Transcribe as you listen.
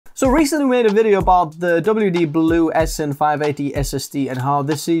So recently we made a video about the WD Blue SN580 SSD and how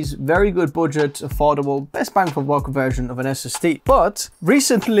this is very good budget, affordable, best bang for buck version of an SSD. But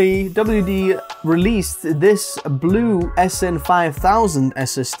recently WD released this Blue SN5000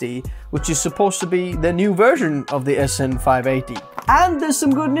 SSD, which is supposed to be the new version of the SN580. And there's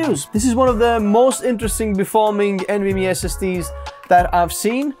some good news. This is one of the most interesting performing NVMe SSDs that I've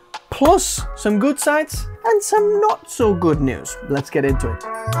seen, plus some good sides and some not so good news. Let's get into it.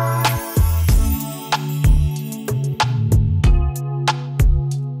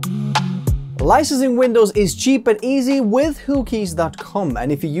 Licensing Windows is cheap and easy with whokeys.com,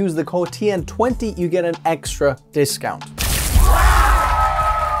 and if you use the code TN20 you get an extra discount.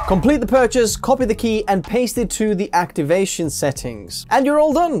 Complete the purchase, copy the key and paste it to the activation settings. And you're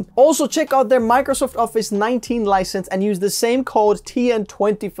all done. Also check out their Microsoft Office 19 license and use the same code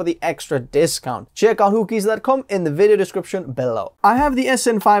TN20 for the extra discount. Check out whokeys.com in the video description below. I have the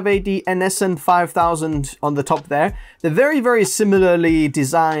SN580 and SN5000 on the top there. They're very similarly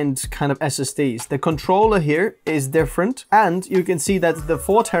designed kind of SSDs. The controller here is different, and you can see that the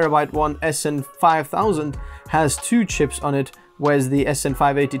 4TB one SN5000 has 2 chips on it, whereas the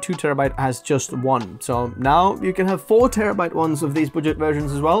SN580 2TB has just 1. So now you can have 4TB ones of these budget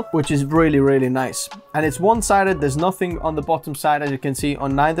versions as well, which is really nice. And it's one-sided, there's nothing on the bottom side as you can see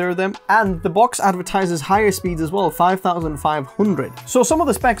on neither of them. And the box advertises higher speeds as well, 5500. So some of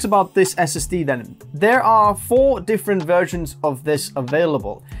the specs about this SSD then. There are 4 different versions of this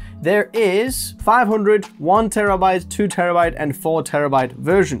available. There is 500, 1TB, 2TB and 4TB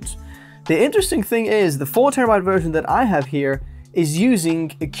versions. The interesting thing is the 4TB version that I have here is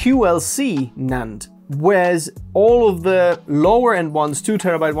using a QLC NAND, whereas all of the lower end ones,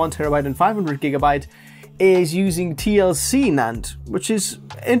 2TB, 1TB and 500GB, is using TLC NAND, which is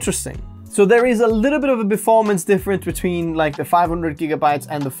interesting. So there is a little bit of a performance difference between like the 500GB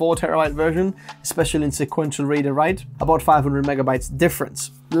and the 4TB version, especially in sequential read and write, about 500 megabytes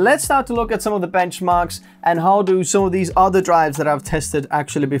difference. Let's start to look at some of the benchmarks and how do some of these other drives that I've tested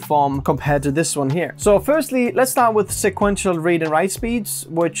actually perform compared to this one here. So firstly, let's start with sequential read and write speeds,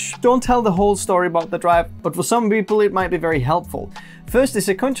 which don't tell the whole story about the drive, but for some people it might be very helpful. First, the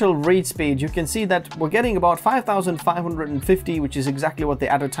sequential read speed, you can see that we're getting about 5550, which is exactly what they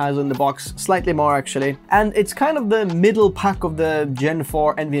advertise on the box, slightly more actually. And it's kind of the middle pack of the Gen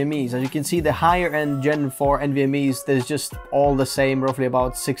 4 NVMEs. As you can see, the higher end Gen 4 NVMEs, there's just all the same, roughly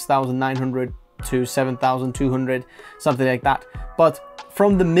about 6900 to 7200, something like that. But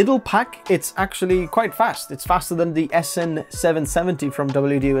from the middle pack, it's actually quite fast. It's faster than the SN770 from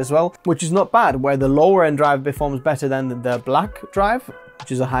WD as well, which is not bad, where the lower end drive performs better than the black drive,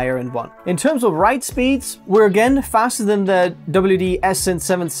 which is a higher end one. In terms of write speeds, we're again faster than the WD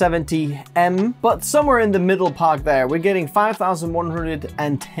SN770M, but somewhere in the middle pack there, we're getting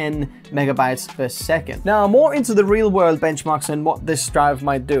 5110 megabytes per second. Now, more into the real world benchmarks and what this drive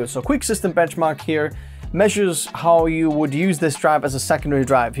might do. So quick system benchmark here measures how you would use this drive as a secondary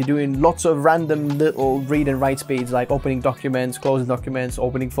drive. You're doing lots of random little read and write speeds, like opening documents, closing documents,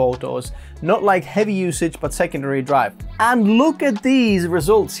 opening photos, not like heavy usage, but secondary drive. And look at these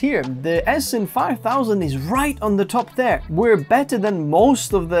results here. The SN5000 is right on the top there. We're better than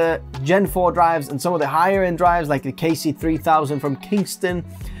most of the Gen 4 drives and some of the higher end drives like the KC3000 from Kingston.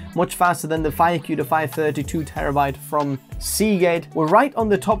 Much faster than the FireQ to 530 2TB from Seagate. We're right on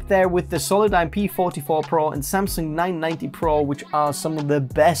the top there with the Solidigm P44 Pro and Samsung 990 Pro, which are some of the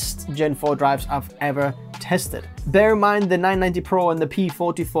best Gen 4 drives I've ever tested. Bear in mind the 990 Pro and the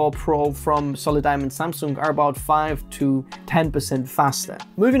P44 Pro from Solidigm and Samsung are about 5 to 10% faster.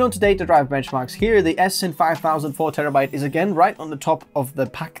 Moving on to data drive benchmarks, here the SN5000 4TB is again right on the top of the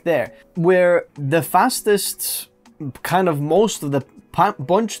pack there. We're the fastest, kind of most of the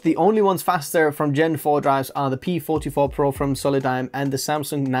bunch. The only ones faster from Gen 4 drives are the P44 Pro from Solidigm and the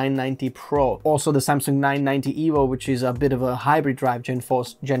Samsung 990 Pro. Also the Samsung 990 Evo, which is a bit of a hybrid drive, Gen 4,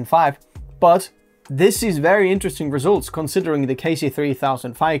 Gen 5. But this is very interesting results considering the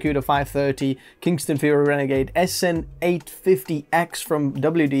KC3000, FireQ to 530, Kingston Fury Renegade, SN850X from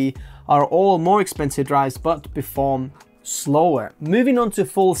WD are all more expensive drives but perform slower. Moving on to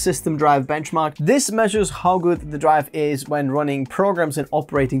full system drive benchmark, this measures how good the drive is when running programs and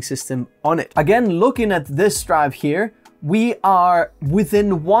operating system on it. Again, looking at this drive here, we are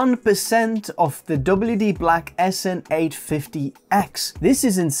within 1% of the WD Black SN850X. This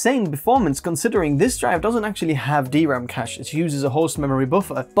is insane performance considering this drive doesn't actually have DRAM cache. It uses a host memory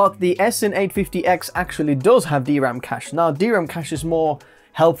buffer, but the SN850X actually does have DRAM cache. Now, DRAM cache is more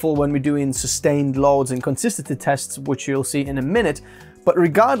helpful when we're doing sustained loads and consistency tests, which you'll see in a minute. But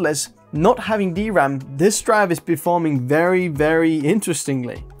regardless, not having DRAM, this drive is performing very, very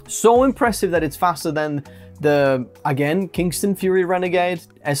interestingly. So impressive that it's faster than the, again, Kingston Fury Renegade,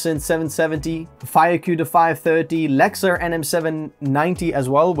 SN770, FireQ 530, Lexar NM790 as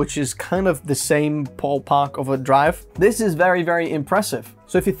well, which is kind of the same ballpark of a drive. This is very, very impressive.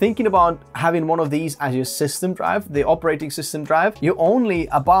 So if you're thinking about having one of these as your system drive, the operating system drive, you're only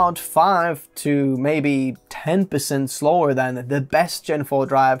about 5 to maybe 10% slower than the best Gen 4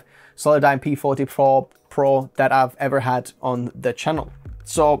 drive, Solidyne P40 Pro that I've ever had on the channel.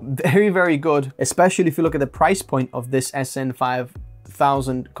 So very, very good, especially if you look at the price point of this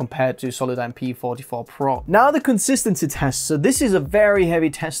SN5000 compared to Solidyne P44 Pro. Now the consistency test. So this is a very heavy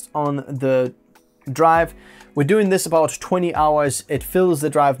test on the drive. We're doing this about 20 hours. It fills the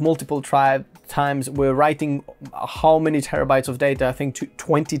drive multiple times. We're writing how many terabytes of data? I think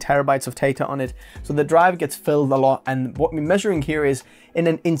 20 terabytes of data on it. So the drive gets filled a lot. And what we're measuring here is in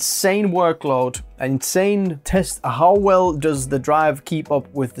an insane workload, an insane test, how well does the drive keep up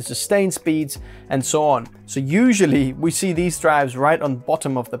with the sustained speeds and so on. So usually we see these drives right on the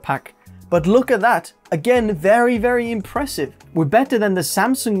bottom of the pack. But look at that, again, very, very impressive. We're better than the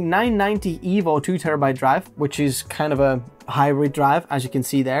Samsung 990 EVO 2TB drive, which is kind of a hybrid drive, as you can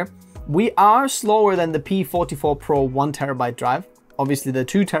see there. We are slower than the P44 Pro 1TB drive. Obviously the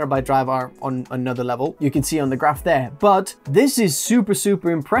 2TB drive are on another level. You can see on the graph there, but this is super,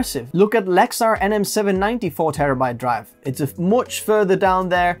 super impressive. Look at Lexar NM790 4TB drive. It's a much further down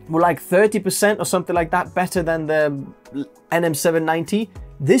there. We're like 30% or something like that better than the NM790.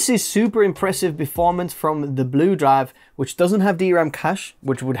 This is super impressive performance from the blue drive, which doesn't have DRAM cache,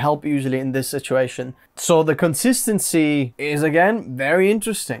 which would help usually in this situation. So the consistency is, again, very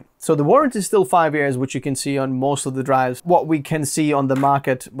interesting. So the warranty is still 5 years, which you can see on most of the drives. What we can see on the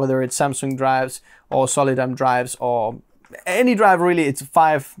market, whether it's Samsung drives or Solidyne drives or any drive really, it's a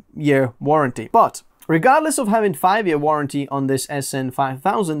 5-year warranty. But regardless of having 5-year warranty on this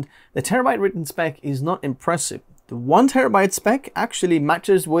SN5000, the terabyte written spec is not impressive. The 1TB spec actually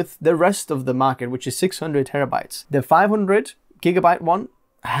matches with the rest of the market, which is 600 terabytes. The 500 GB one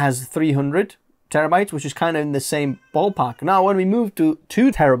has 300 terabytes, which is kind of in the same ballpark. Now, when we move to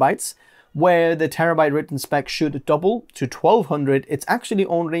 2 terabytes, where the terabyte written spec should double to 1200, it's actually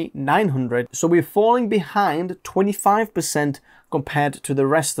only 900. So we're falling behind 25% compared to the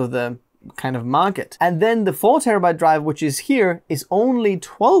rest of the kind of market. And then the 4TB drive, which is here, is only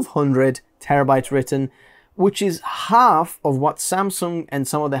 1200 terabytes written, which is half of what Samsung and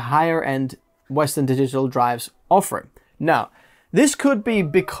some of the higher end Western Digital drives offer. Now, this could be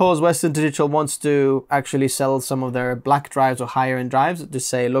because Western Digital wants to actually sell some of their black drives or higher end drives to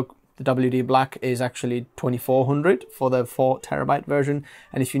say, look, the WD Black is actually 2400 for the 4TB version.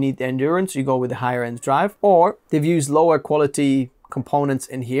 And if you need the endurance, you go with the higher end drive. Or they've used lower quality components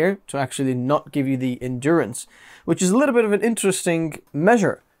in here to actually not give you the endurance, which is a little bit of an interesting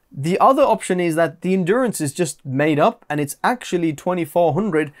measure. The other option is that the endurance is just made up and it's actually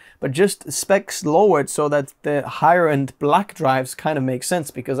 2400, but just specs lowered so that the higher end black drives kind of make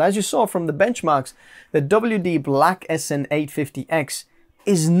sense, because as you saw from the benchmarks, the WD Black SN850X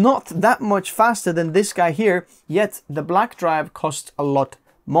is not that much faster than this guy here, yet the black drive costs a lot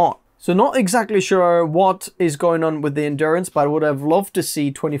more. So not exactly sure what is going on with the endurance, but I would have loved to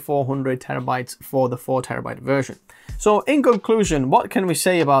see 2400 terabytes for the 4TB version. So in conclusion, what can we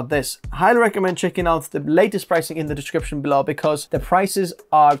say about this? Highly recommend checking out the latest pricing in the description below, because the prices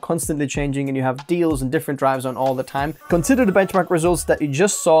are constantly changing and you have deals and different drives on all the time. Consider the benchmark results that you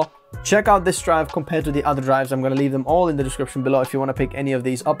just saw. Check out this drive compared to the other drives. I'm going to leave them all in the description below if you want to pick any of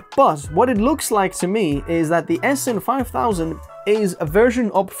these up. But what it looks like to me is that the SN5000 is a version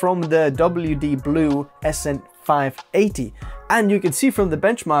up from the WD Blue SN580. And you can see from the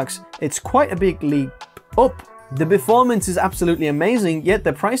benchmarks, it's quite a big leap up. The performance is absolutely amazing, yet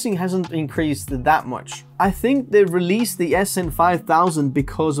the pricing hasn't increased that much. I think they released the SN5000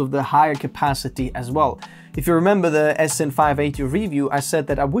 because of the higher capacity as well. If you remember the SN580 review, I said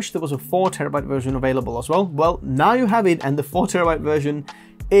that I wish there was a 4TB version available as well. Well, now you have it, and the 4TB version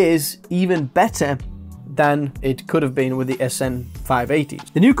is even better than it could have been with the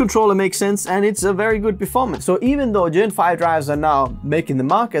SN580. The new controller makes sense and it's a very good performance. So even though Gen 5 drives are now making the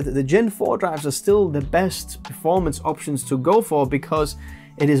market, the Gen 4 drives are still the best performance options to go for, because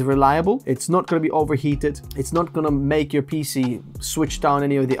it is reliable, it's not going to be overheated, it's not going to make your PC switch down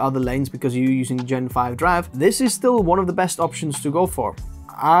any of the other lanes because you're using Gen 5 drive. This is still one of the best options to go for.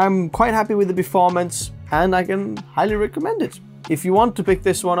 I'm quite happy with the performance and I can highly recommend it. If you want to pick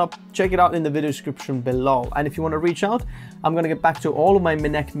this one up, check it out in the video description below. And if you want to reach out, I'm going to get back to all of my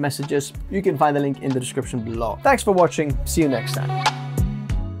connect messages. You can find the link in the description below. Thanks for watching. See you next time.